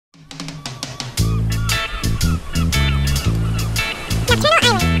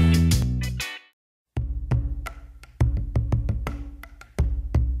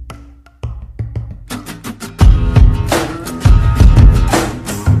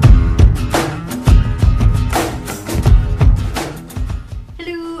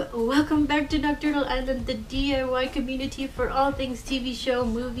Tutorial Island, the DIY community for all things TV show,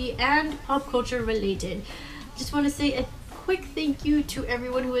 movie, and pop culture related. Just want to say a quick thank you to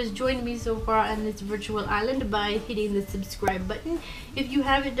everyone who has joined me so far on this virtual island by hitting the subscribe button. If you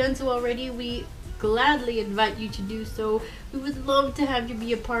haven't done so already, we gladly invite you to do so. We would love to have you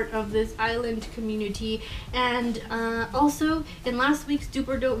be a part of this island community. And also, in last week's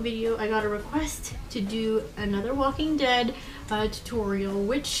Super Dope video, I got a request to do another Walking Dead tutorial,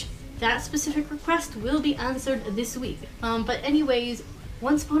 which that specific request will be answered this week. But anyways,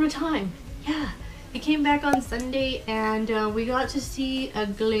 once upon a time, yeah, he came back on Sunday, and we got to see a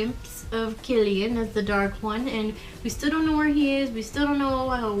glimpse of Killian as the Dark One, and we still don't know where he is, we still don't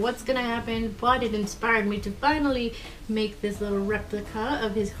know what's gonna happen, but it inspired me to finally make this little replica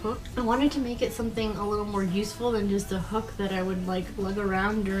of his hook. I wanted to make it something a little more useful than just a hook that I would like lug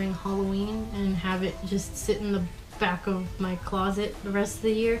around during Halloween and have it just sit in the back of my closet the rest of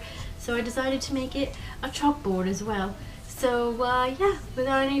the year. So I decided to make it a chalkboard as well. So yeah,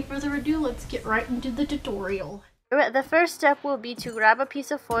 without any further ado, let's get right into the tutorial. The first step will be to grab a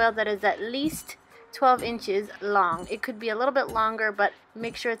piece of foil that is at least 12 inches long. It could be a little bit longer, but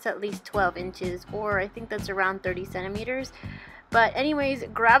make sure it's at least 12 inches, or I think that's around 30 centimeters. But anyways,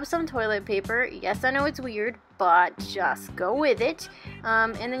 grab some toilet paper. Yes, I know it's weird, but just go with it.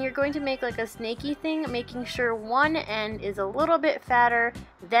 And then you're going to make like a snaky thing, making sure one end is a little bit fatter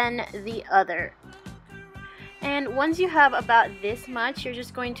than the other. And once you have about this much, you're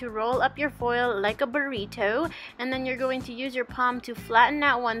just going to roll up your foil like a burrito, and then you're going to use your palm to flatten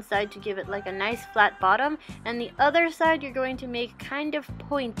out one side to give it like a nice flat bottom, and the other side you're going to make kind of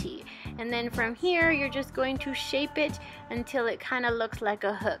pointy. And then from here you're just going to shape it until it kind of looks like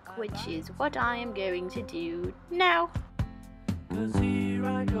a hook, which is what I am going to do now. 'Cause here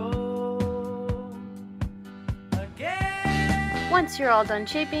I go again. Once you're all done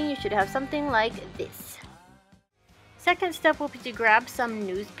shaping, you should have something like this. Second step will be to grab some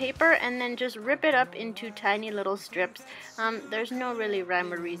newspaper and then just rip it up into tiny little strips. There's no really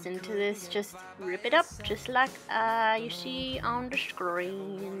rhyme or reason to this, just rip it up just like you see on the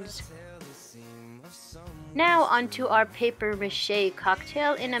screens. Now onto our paper mache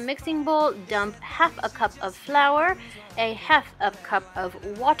cocktail. In a mixing bowl, dump half a cup of flour, a half a cup of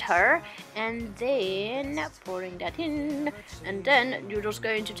water, and then pouring that in, and then you're just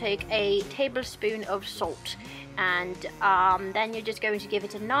going to take a tablespoon of salt, and then you're just going to give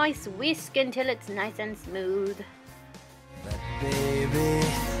it a nice whisk until it's nice and smooth. But baby,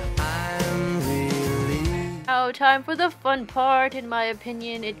 now time for the fun part. In my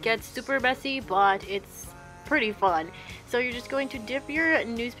opinion, it gets super messy, but it's pretty fun. So you're just going to dip your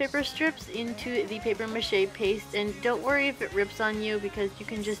newspaper strips into the paper mache paste, and don't worry if it rips on you because you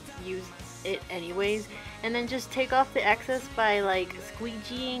can just use it anyways. And then just take off the excess by like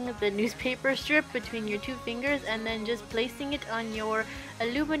squeegeeing the newspaper strip between your two fingers, and then just placing it on your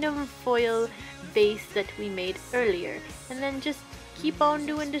aluminum foil base that we made earlier. And then just keep on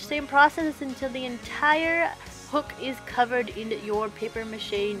doing the same process until the entire hook is covered in your paper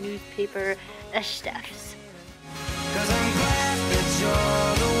mache newspaper stuffs. 'Cause I'm glad that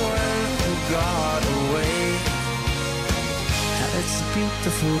you're the one who got away. It's a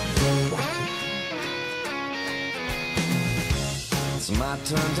beautiful day. It's my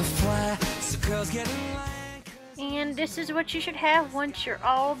turn to fly. So girls getting like. And this is what you should have once you're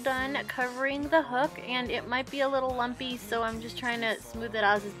all done covering the hook, and it might be a little lumpy, so I'm just trying to smooth it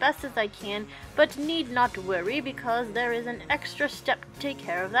out as best as I can, but need not worry because there is an extra step to take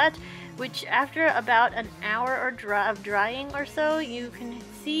care of that, which after about an hour of drying or so, you can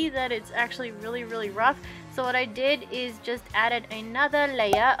see that it's actually really rough. So what I did is just added another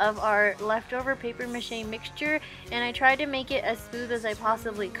layer of our leftover paper mache mixture, and I tried to make it as smooth as I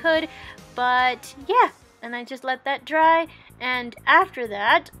possibly could, but yeah. And I just let that dry, and after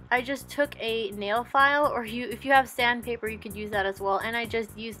that I just took a nail file, or if you have sandpaper you could use that as well, and I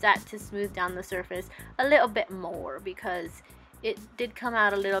just used that to smooth down the surface a little bit more because it did come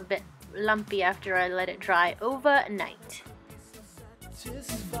out a little bit lumpy after I let it dry overnight.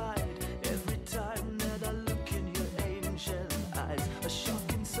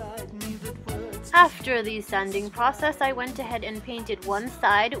 After the sanding process, I went ahead and painted one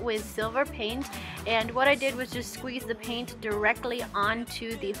side with silver paint, and what I did was just squeeze the paint directly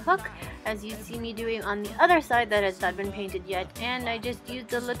onto the hook, as you see me doing on the other side that has not been painted yet, and I just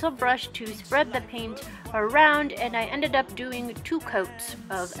used a little brush to spread the paint around, and I ended up doing 2 coats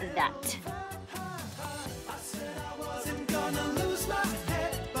of that.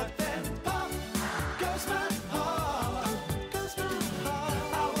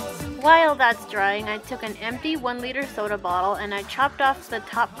 While that's drying, I took an empty 1-liter soda bottle and I chopped off the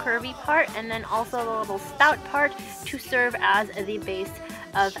top curvy part and then also the little spout part to serve as the base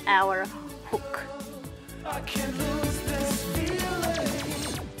of our hook.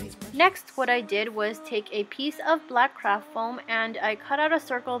 Next, what I did was take a piece of black craft foam and I cut out a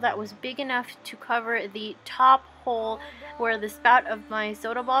circle that was big enough to cover the top hole where the spout of my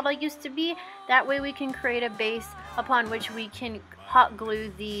soda bottle used to be. That way we can create a base upon which we can hot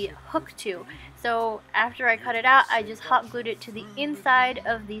glue the hook to. So after I cut it out, I just hot glued it to the inside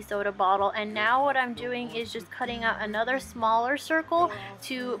of the soda bottle, and now what I'm doing is just cutting out another smaller circle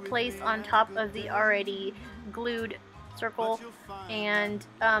to place on top of the already glued circle. And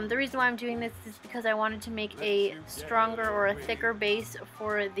the reason why I'm doing this is because I wanted to make a stronger or a thicker base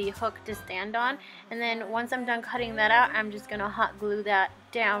for the hook to stand on, and then once I'm done cutting that out, I'm just gonna hot glue that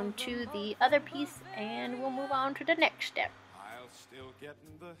down to the other piece and we'll move on to the next step.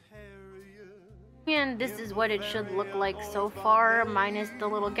 And this is what it should look like so far, minus the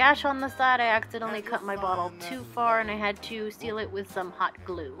little gash on the side. I accidentally cut my bottle too far and I had to seal it with some hot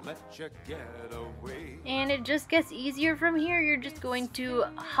glue. And it just gets easier from here. You're just going to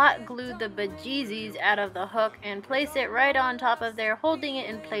hot glue the bejesus out of the hook and place it right on top of there, holding it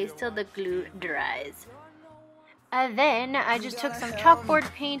in place till the glue dries. Then I just took some chalkboard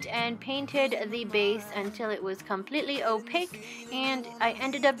paint and painted the base until it was completely opaque, and I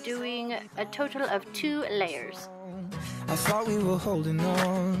ended up doing a total of 2 layers. I thought we were holding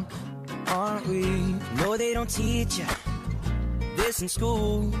on, aren't we? No, they don't teach you this in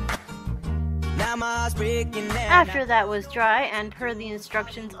school. Now my heart's breaking down. After that was dry and per the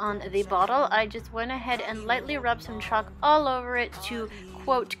instructions on the bottle, I just went ahead and lightly rubbed some chalk all over it to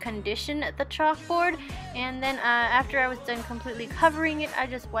quote condition the chalkboard, and then after I was done completely covering it, I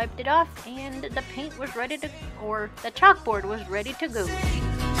just wiped it off and the paint was ready to, or the chalkboard was ready to go.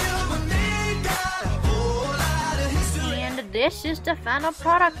 And this is the final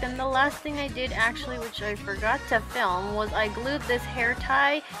product. And the last thing I did actually, which I forgot to film, was I glued this hair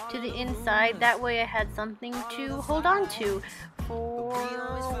tie to the inside. That way I had something to hold on to for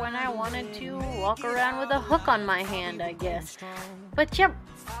when I wanted to walk around with a hook on my hand, I guess. But yep,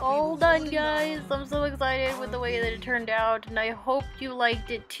 all done, guys. I'm so excited with the way that it turned out, and I hope you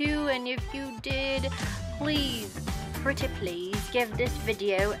liked it too. And if you did, please, pretty please, give this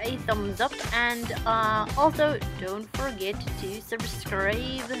video a thumbs up, and also don't forget to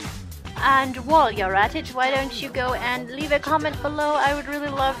subscribe. And while you're at it, why don't you go and leave a comment below? I would really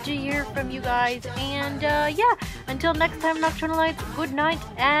love to hear from you guys. And yeah, until next time, Nokturnalites, good night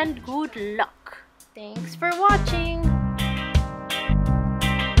and good luck. Thanks for watching.